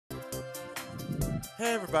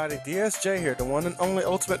Hey everybody, DSJ here, the one and only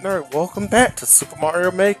Ultimate Nerd. Welcome back to Super Mario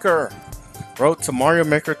Maker. Road to Mario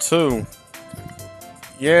Maker 2.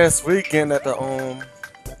 Yes, we're getting at the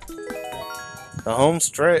home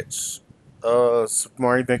stretch of Super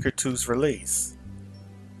Mario Maker 2's release.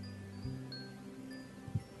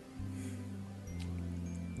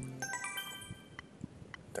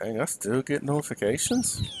 Dang, I still get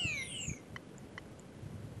notifications?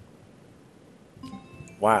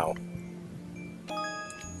 Wow.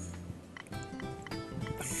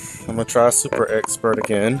 I'm gonna try Super Expert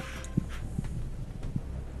again.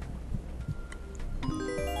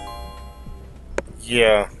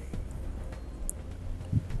 Yeah.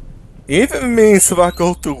 Even means if I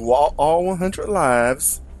go through all 100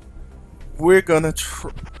 lives, we're gonna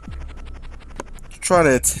try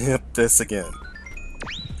to attempt this again.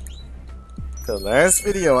 The last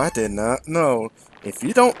video I did not know if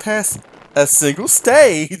you don't pass a single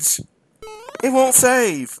stage, it won't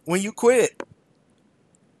save when you quit.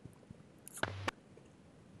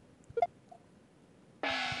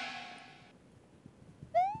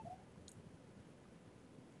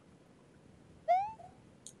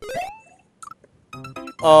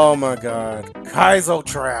 Oh my god. Kaizo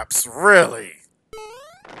traps, really?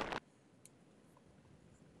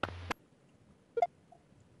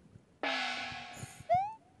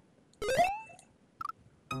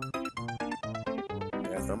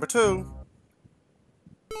 That's number 2.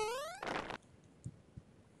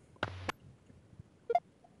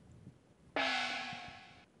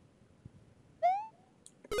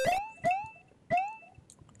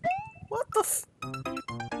 What the f-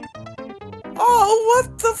 Oh,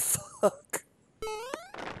 what the fuck?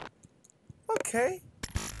 Okay.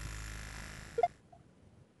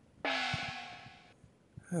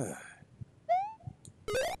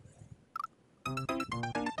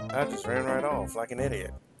 I just ran right off like an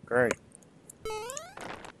idiot. Great.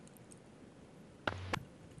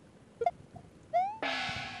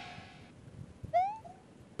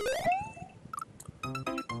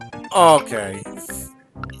 Okay.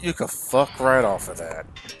 You can fuck right off of that.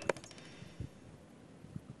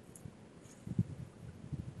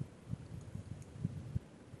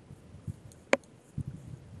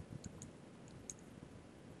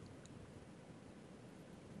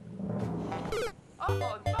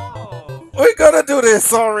 Oh no! We're gonna do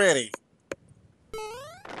this already.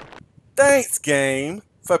 Thanks, game,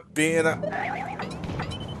 for being a...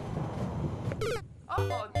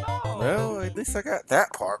 Oh no! Well, at least I got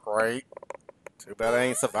that part right. Too bad I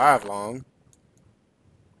ain't survived long.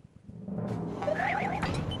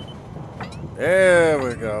 There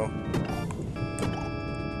we go.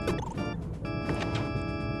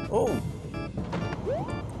 Oh.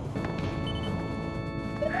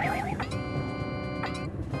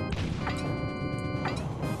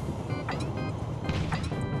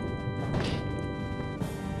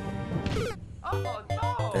 Oh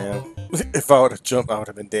no! Damn. If I would have jumped, I would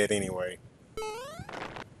have been dead anyway.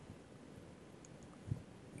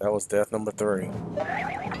 That was death number 3.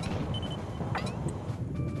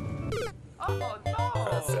 Oh no!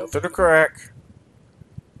 I fell through the crack.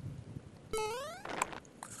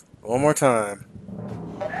 One more time.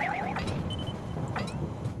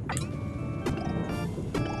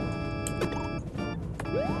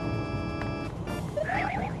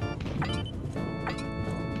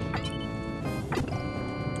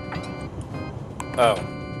 Oh,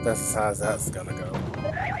 that's as high as that's gonna go.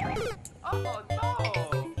 Oh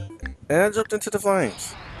no! And I jumped into the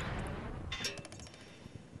flames.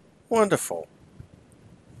 Wonderful.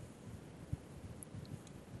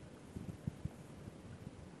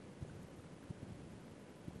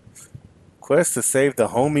 Quest to save the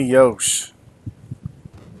homie Yosh.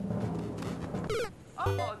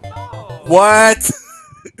 Oh no! What?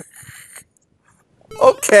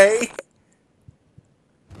 Okay.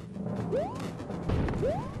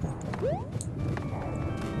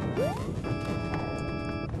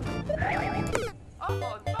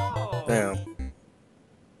 Oh no! Damn.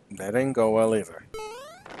 That didn't go well either.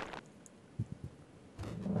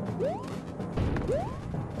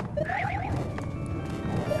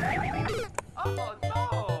 Oh no!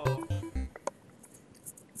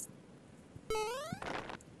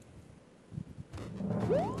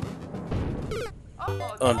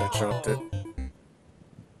 Oh Underjumped it.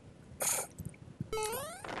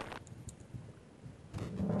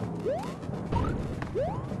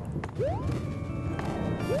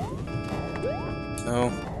 No.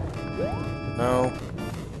 No.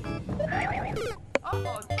 Oh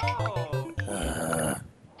no!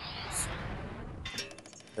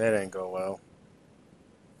 That didn't go well.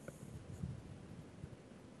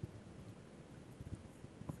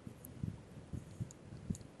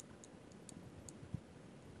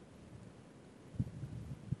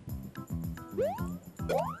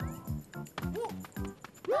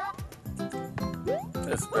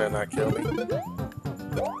 This better not kill me.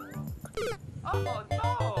 Oh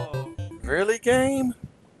no! Really, game?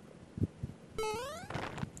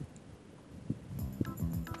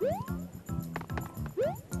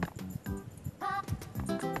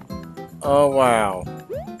 Oh, wow.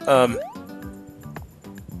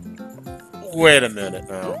 Wait a minute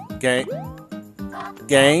now. Game?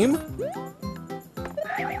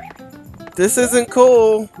 This isn't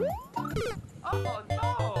cool. Oh no!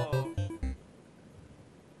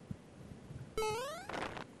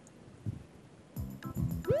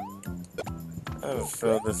 I have a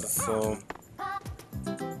feel this is so...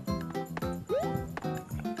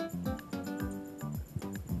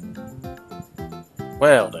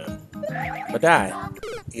 Well then. But die.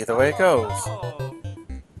 Either way it goes. Oh.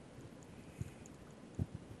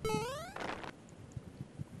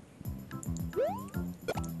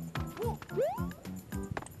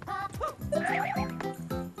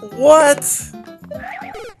 What?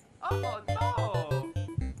 Oh no!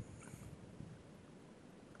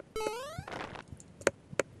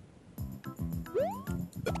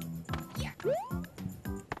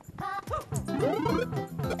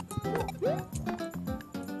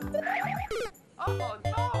 Oh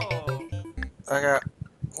no! I got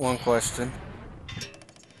one question.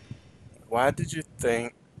 Why did you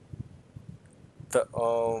think the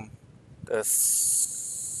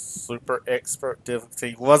super expert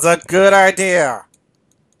difficulty was a good idea?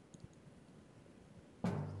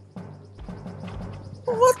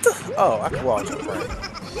 What the? Oh, I can watch it, right?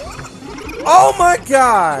 Oh my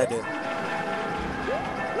god!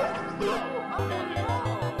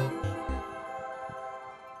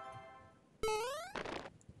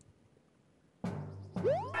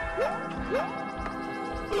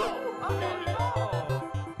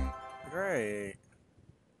 Great.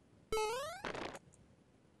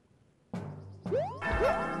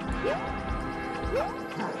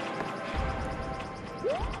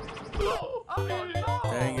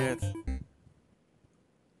 Dang it.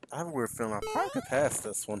 I have a weird feeling I probably could pass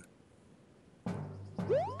this one.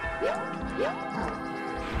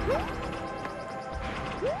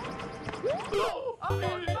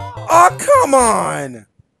 Oh, come on!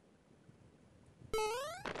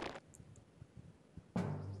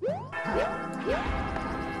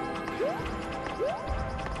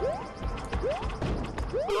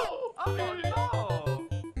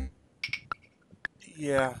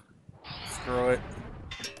 Yeah. Screw it.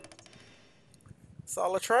 It's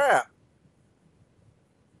all a trap.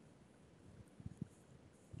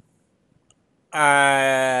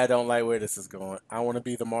 I don't like where this is going. I want to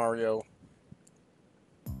be the Mario.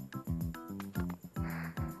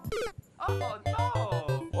 Oh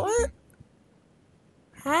no! What?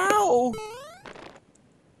 How?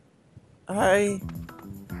 Oh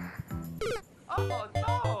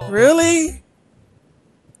no! Really?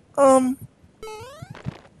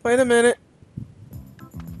 Wait a minute.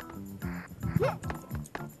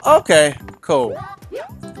 Okay, cool.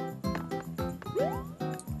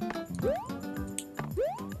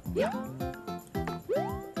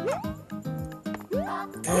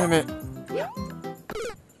 Damn it.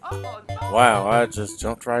 Oh no! Wow, I just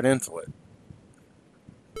jumped right into it.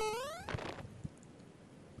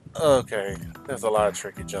 Okay, there's a lot of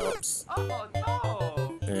tricky jumps. Oh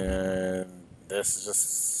no! And this is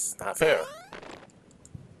just not fair.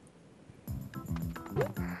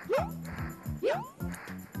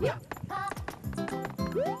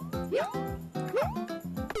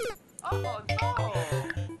 Oh no!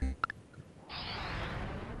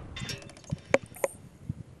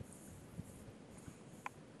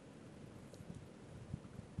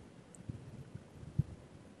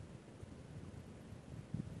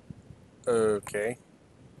 Okay.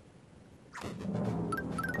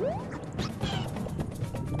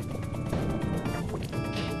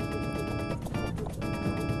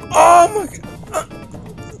 Oh my god!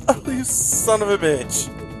 Oh, you son of a bitch!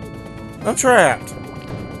 I'm trapped!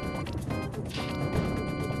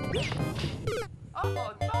 Oh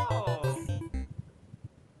no!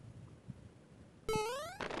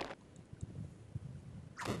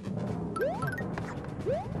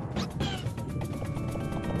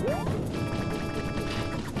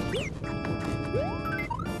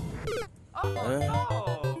 Oh no!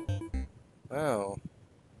 Wow.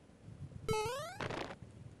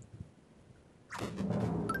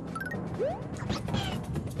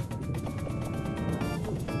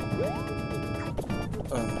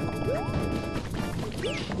 Oh no!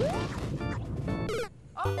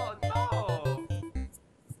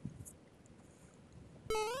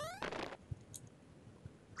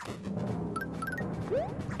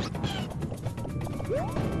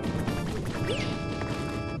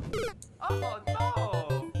 Oh no!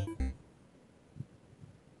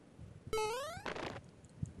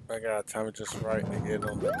 I gotta time it just right to get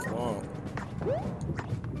on the clump.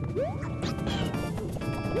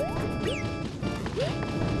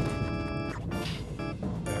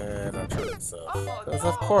 And I try this up. Because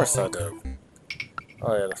of course I do.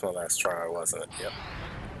 Oh yeah, that's my last try, wasn't it? Yep.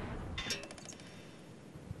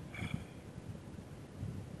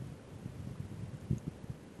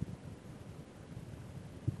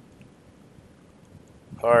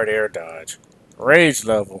 Hard air dodge. Rage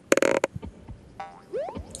level.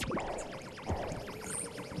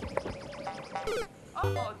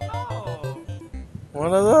 Oh no!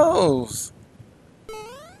 One of those.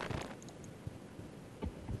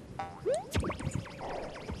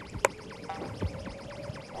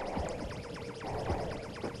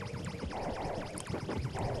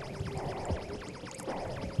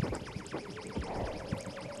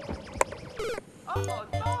 Oh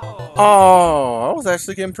no! Oh, I was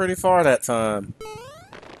actually getting pretty far that time.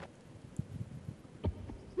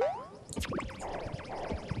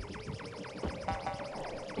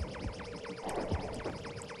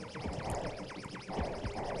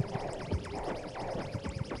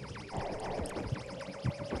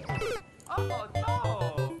 Oh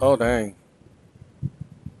no! Oh dang.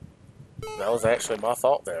 That was actually my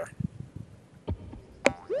fault there.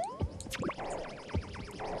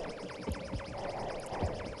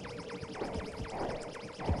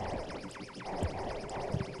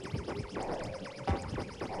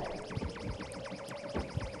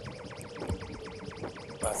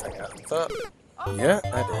 I think I thought. Yeah,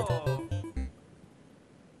 I did.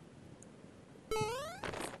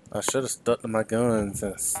 I should have stuck to my guns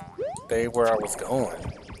and stayed where I was going.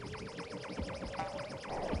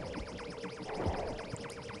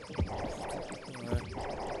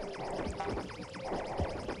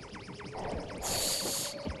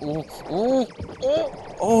 Ooh, ooh, ooh.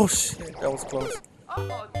 Oh shit, that was close.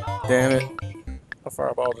 Oh no! Damn it. A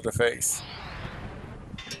fireball to the face.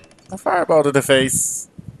 A fireball to the face.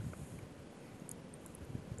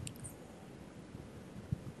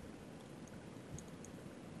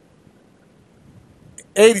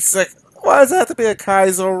 $86. Why does it have to be a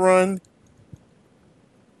Kaiser run?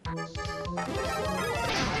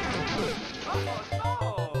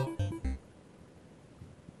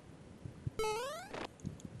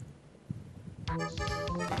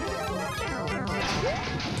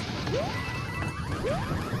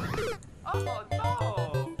 Oh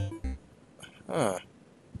no! Huh.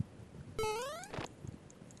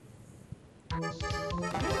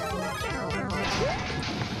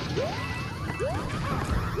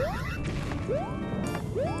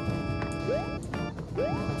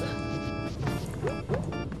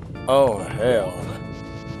 Oh, hell.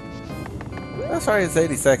 That's right, it's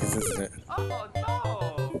 80 seconds, isn't it? Oh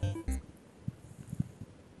no!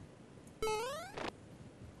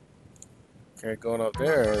 Okay, going up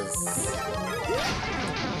there is...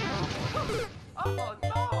 Oh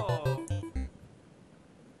no!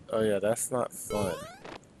 Oh yeah, that's not fun.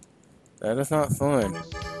 That is not fun.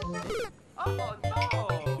 Oh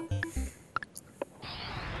no!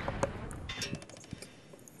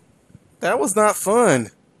 That was not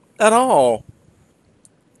fun. At all.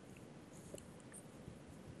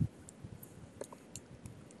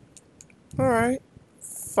 Alright.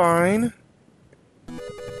 Fine.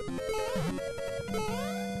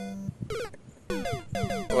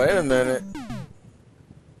 Wait a minute.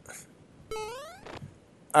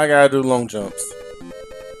 I gotta do long jumps.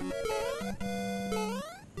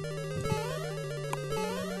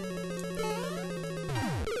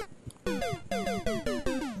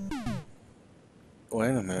 Wait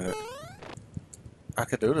a minute. I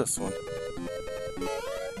could do this one.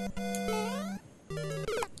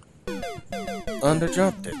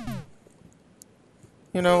 Underjumped it.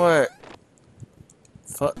 You know what?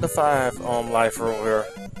 Fuck the 5 on life ruler.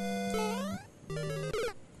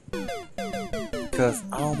 Because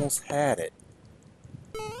I almost had it.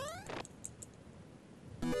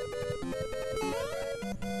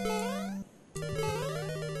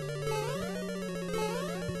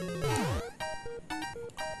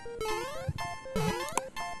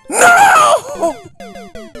 No!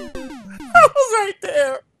 I was right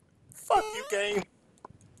there. Fuck you, game.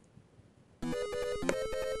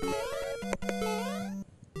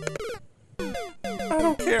 I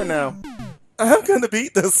don't care now. I'm gonna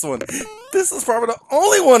beat this one. This is probably the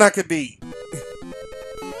only one I could beat.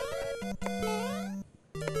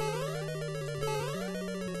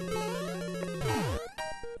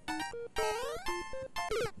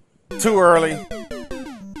 Too early.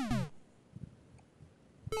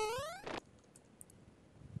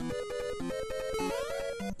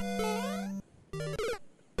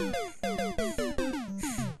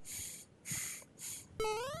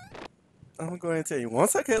 I'm going to tell you,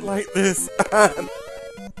 once I get like this,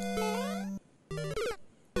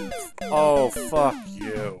 oh, fuck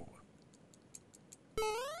you.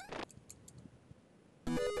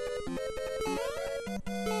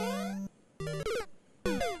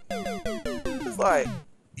 It's like,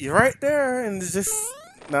 you're right there, and it's just,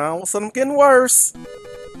 now all of a sudden I'm getting worse.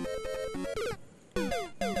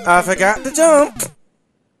 I forgot to jump.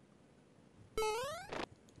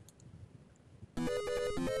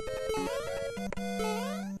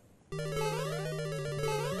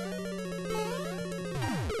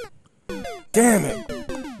 Damn it.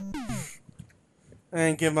 I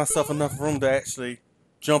ain't give myself enough room to actually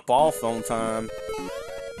jump off on time.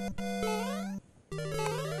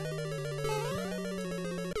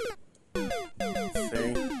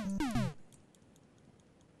 See?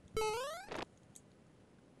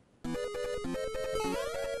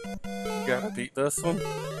 Gotta beat this one.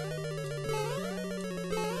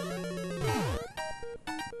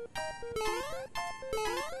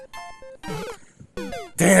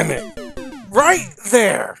 Damn it! Right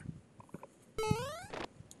there!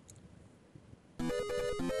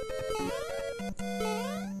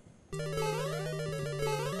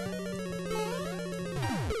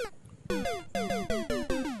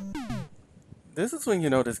 This is when you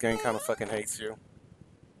know this game kind of fucking hates you.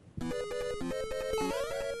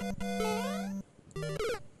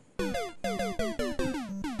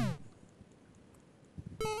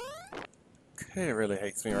 Okay, it really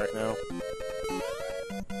hates me right now.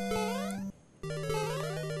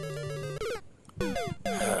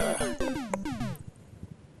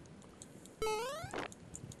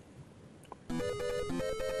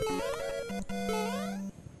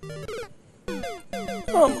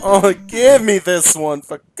 Come on, give me this one,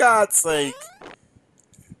 for God's sake!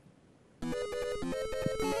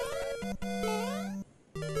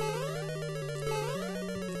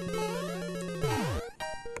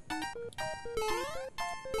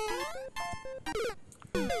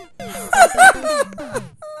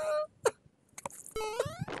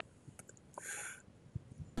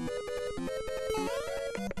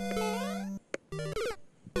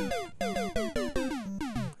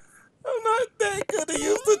 I'm not that good to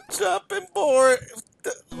use the jumping board,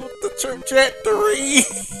 the trajectory,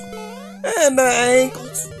 and the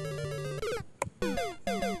angles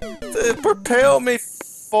to propel me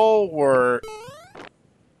forward.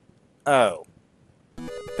 Oh,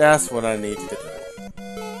 that's what I needed to do.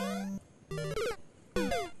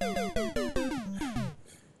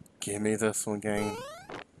 Give me this one, game.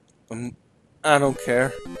 I don't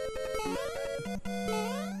care.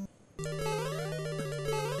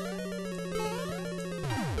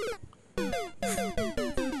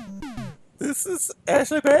 This is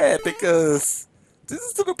actually bad because this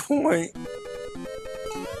is to the point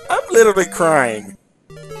I'm literally crying.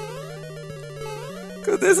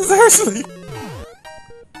 Because this is actually...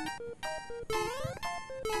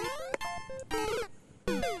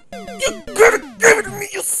 You gotta give it to me,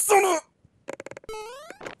 you son of...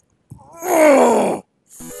 Oh!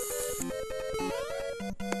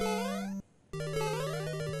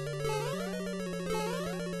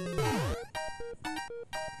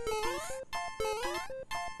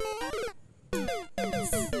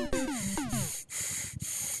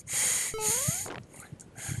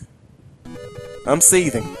 I'm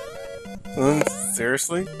seething. I'm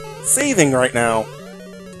seriously seething right now.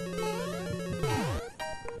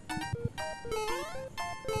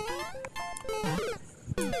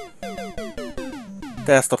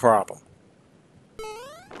 That's the problem.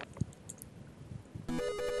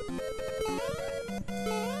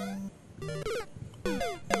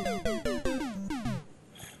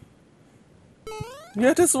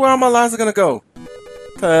 Yeah, this is where all my lives are gonna go.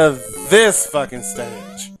 To this fucking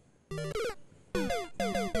stage.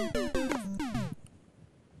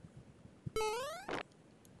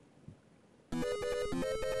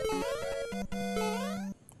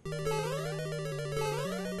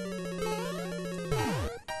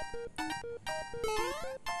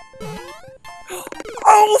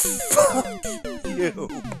 Oh, fuck you.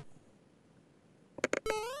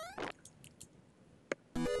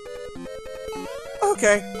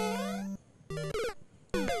 Okay.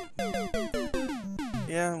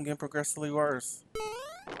 Yeah, I'm getting progressively worse.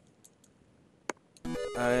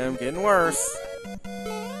 I am getting worse.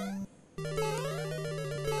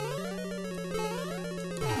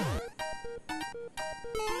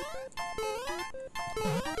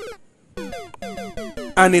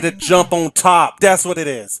 I need to jump on top. That's what it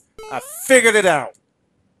is. I figured it out.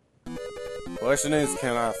 Question is,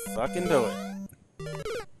 can I fucking do it?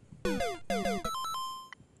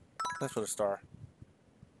 Let's put a star.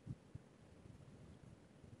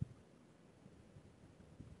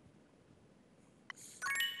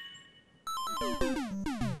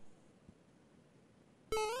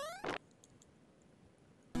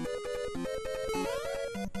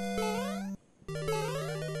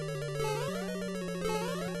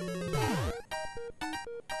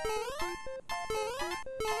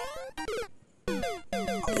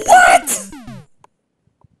 What?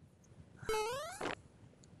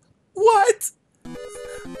 What?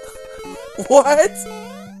 What?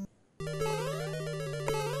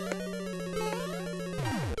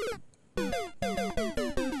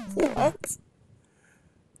 What?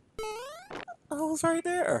 I was right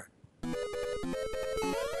there. And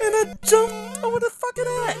I jumped over the fucking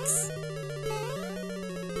axe.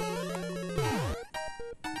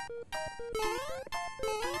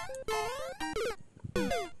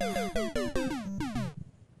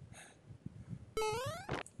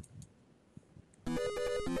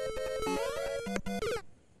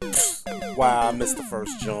 Wow, I missed the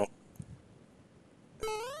first jump.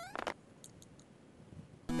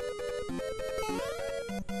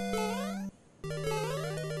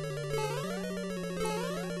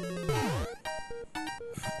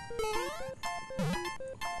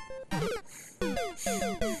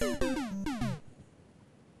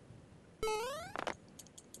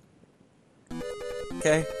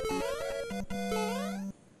 Okay.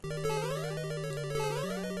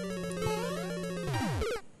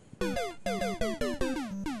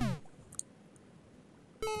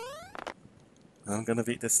 I'm gonna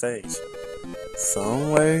beat this stage.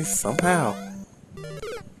 Some way, somehow.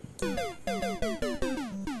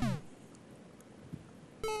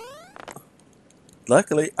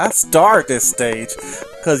 Luckily, I starred this stage,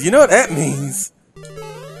 because you know what that means.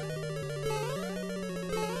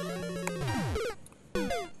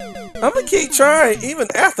 I'm gonna keep trying, even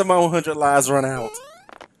after my 100 lives run out.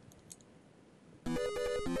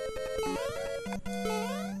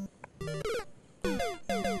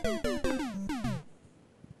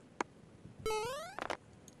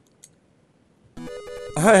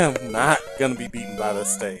 I am not gonna be beaten by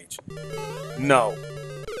this stage. No.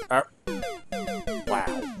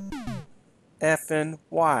 Wow. Effing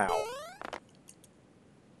wow.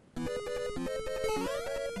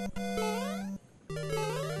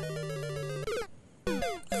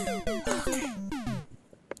 Okay.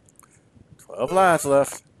 12 lives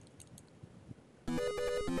left.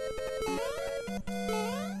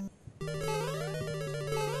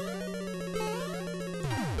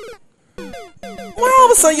 Why all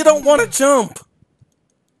of a sudden you don't want to jump?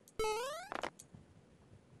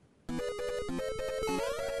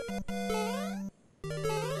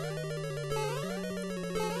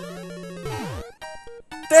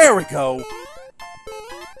 There we go.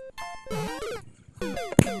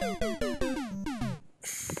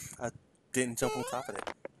 I didn't jump on top of it.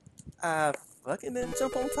 I fucking didn't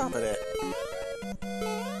jump on top of that.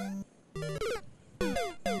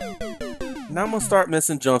 Now I'm gonna start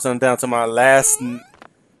missing jumps. I'm down to my last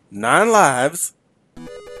 9 lives.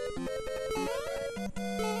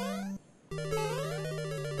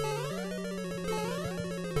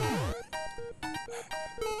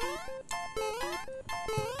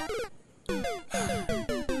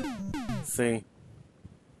 See,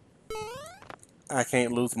 I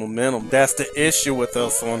can't lose momentum. That's the issue with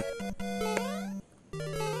this one.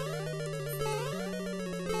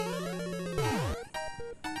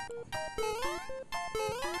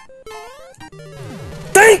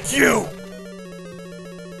 Thank you!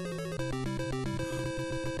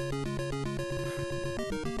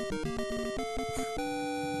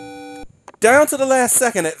 Down to the last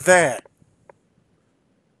second at that.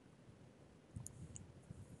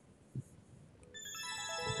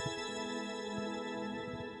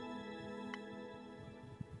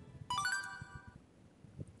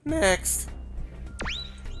 Next.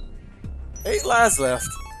 8 lives left.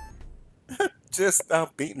 Just now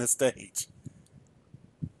beating the stage.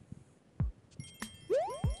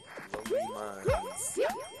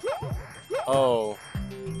 Oh.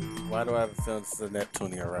 Why do I have a feeling this is a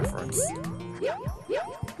Neptunia reference?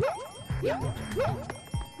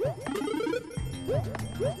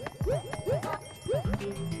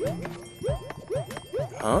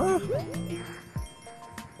 Huh?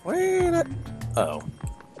 Wait a... Oh.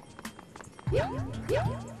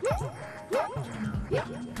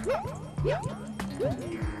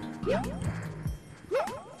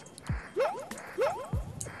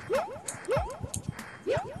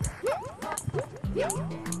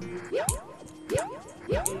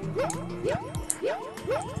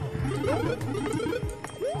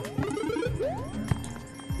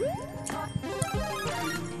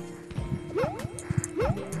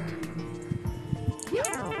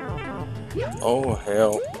 Oh,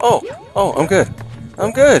 hell. Oh, I'm good.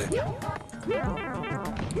 I'm good.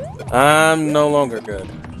 I'm no longer good.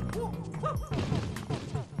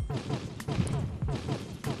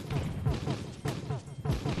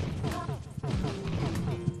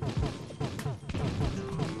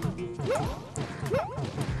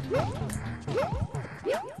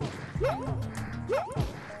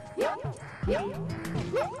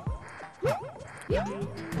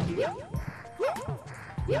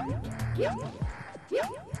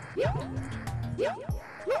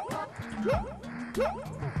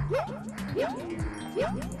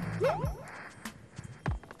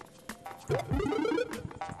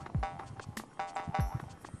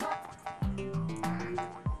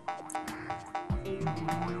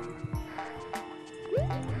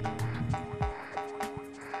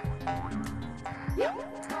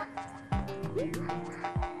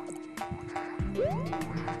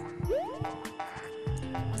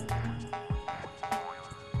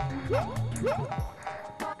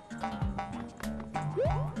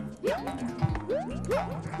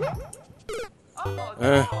 Oh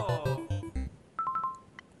Eh. no!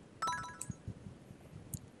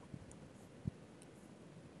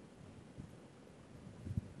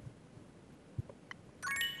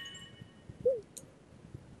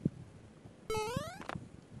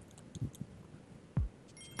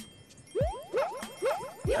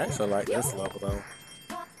 I actually like this level though.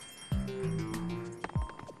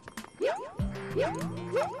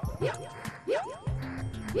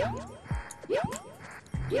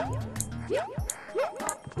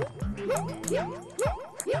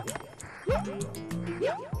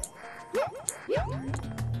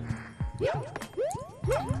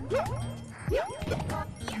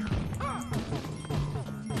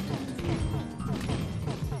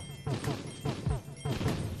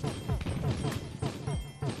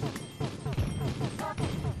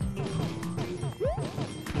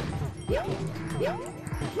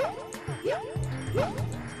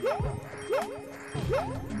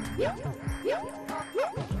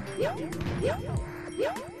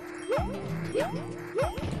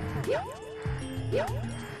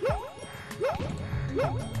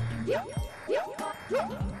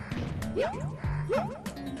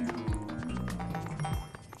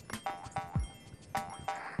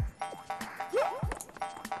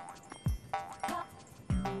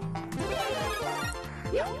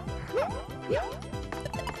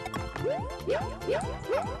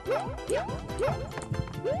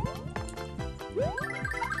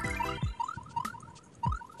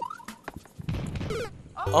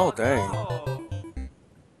 Oh dang. No!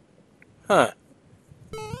 Huh.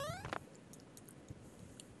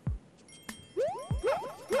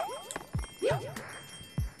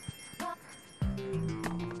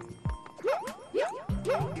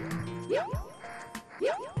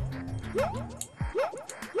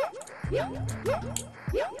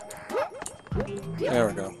 There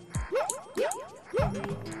we go.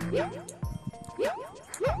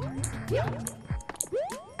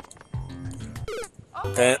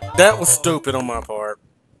 That was stupid on my part.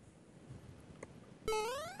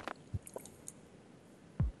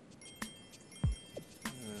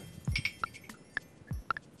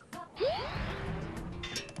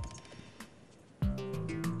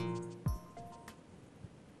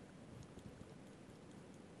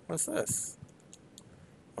 What's this?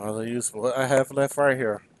 I'll use what I have left right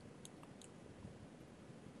here.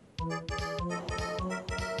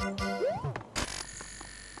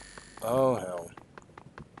 Oh hell.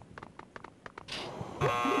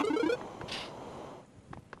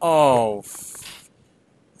 Oh,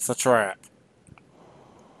 it's a trap.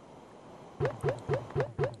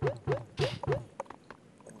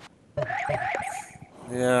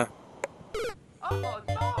 Yeah, Oh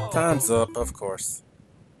no! time's up, of course.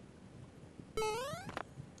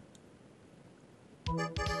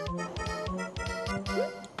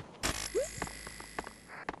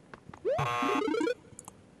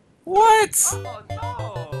 What? Oh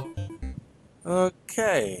no!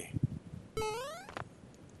 Okay.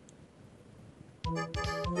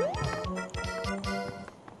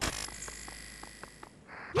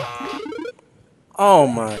 Oh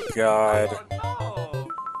my god. Oh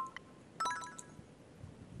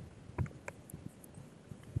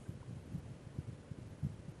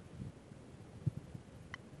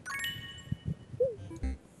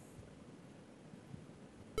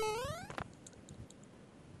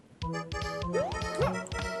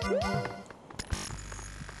no!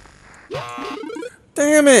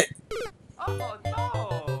 Damn it! Oh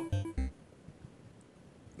no!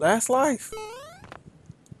 Last life.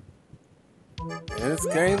 And it's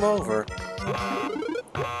game over.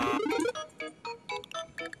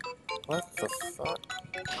 What the fuck?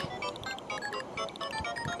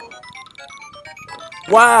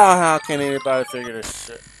 Wow, how can anybody figure this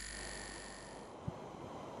shit?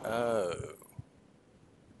 Oh.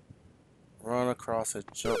 Run across a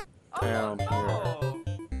jump down here. no!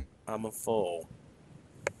 I'm a fool.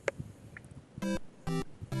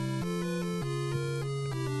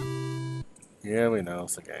 Yeah, we know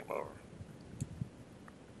it's a game over.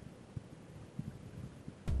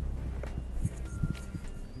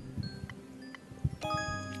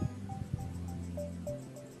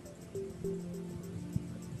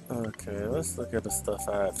 Okay, let's look at the stuff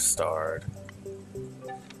I've starred.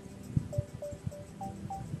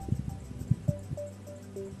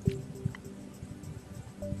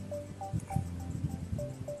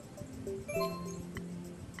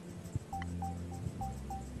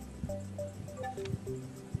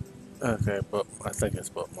 Okay, but I think it's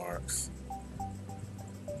bookmarks.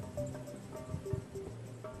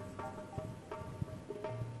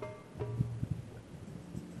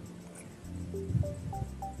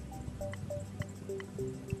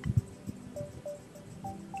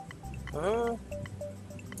 Huh?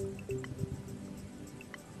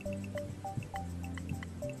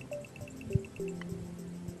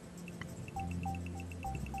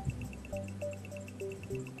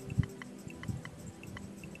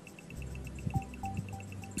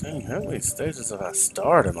 Dang, how many stages have I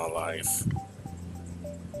starred in my life?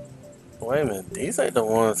 Wait a minute, these ain't the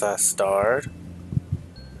ones I starred.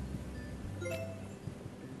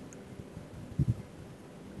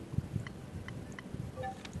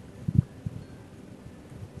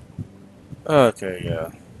 Okay, yeah.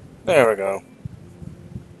 There we go.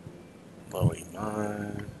 Lowy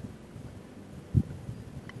mine.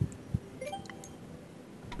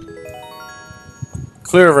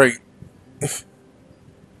 Clear rate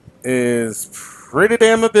is pretty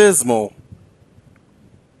damn abysmal.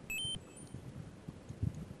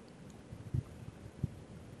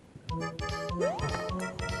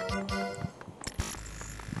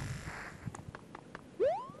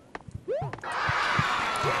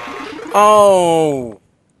 Oh!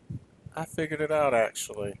 I figured it out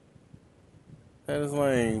actually. That is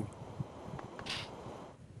lame.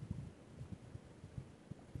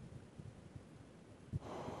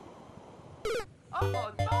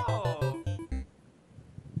 Oh no!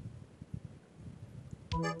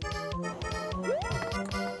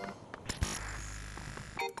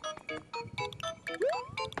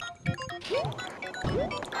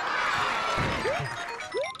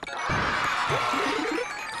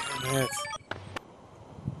 Damn it.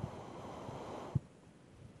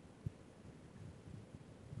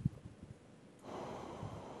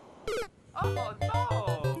 Oh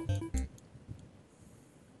no!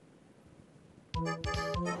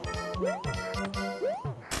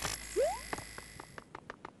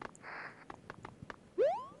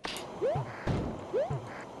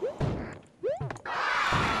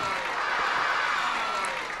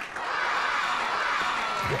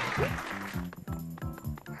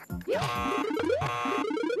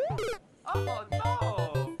 Oh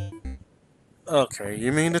no! Okay,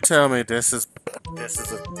 you mean to tell me this is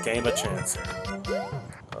a game of chance here?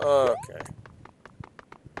 Okay.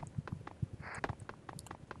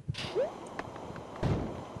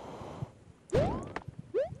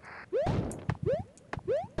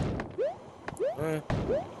 Uh,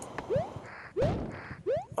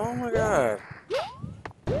 oh my god.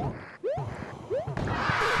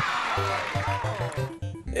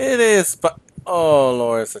 It is, but oh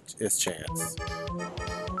lord, it's chance.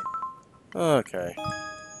 Okay.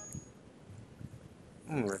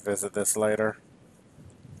 I'm gonna revisit this later.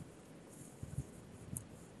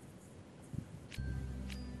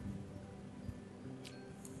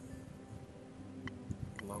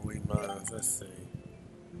 Lowy mines, let's see.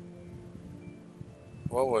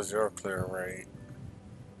 What was your clear rate?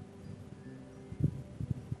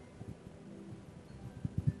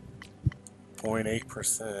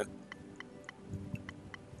 0.8%.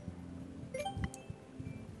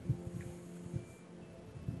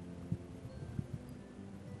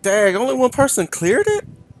 Dang, only one person cleared it?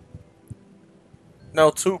 No,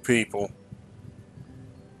 two people.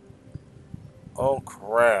 Oh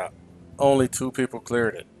crap. Only two people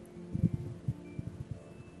cleared it.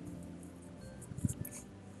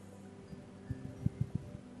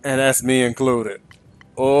 And that's me included.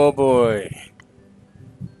 Oh boy.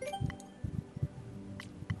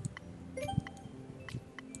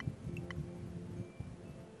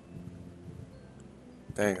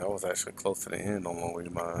 Dang, I was actually close to the end on one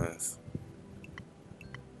of mines.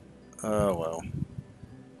 Oh well.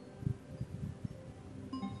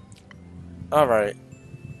 Alright.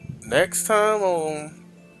 Next time on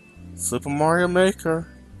Super Mario Maker,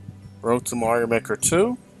 Road to Mario Maker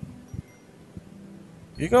 2.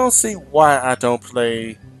 You're gonna see why I don't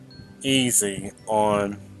play easy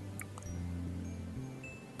on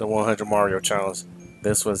the 100 Mario Challenge.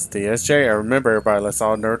 This was DSJ, and remember everybody, let's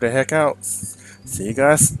all nerd the heck out. See you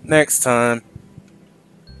guys next time.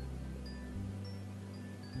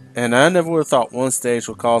 And I never would have thought one stage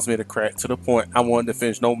would cause me to crack to the point I wanted to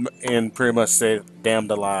finish and pretty much say damn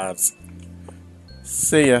the lives.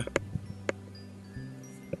 See ya.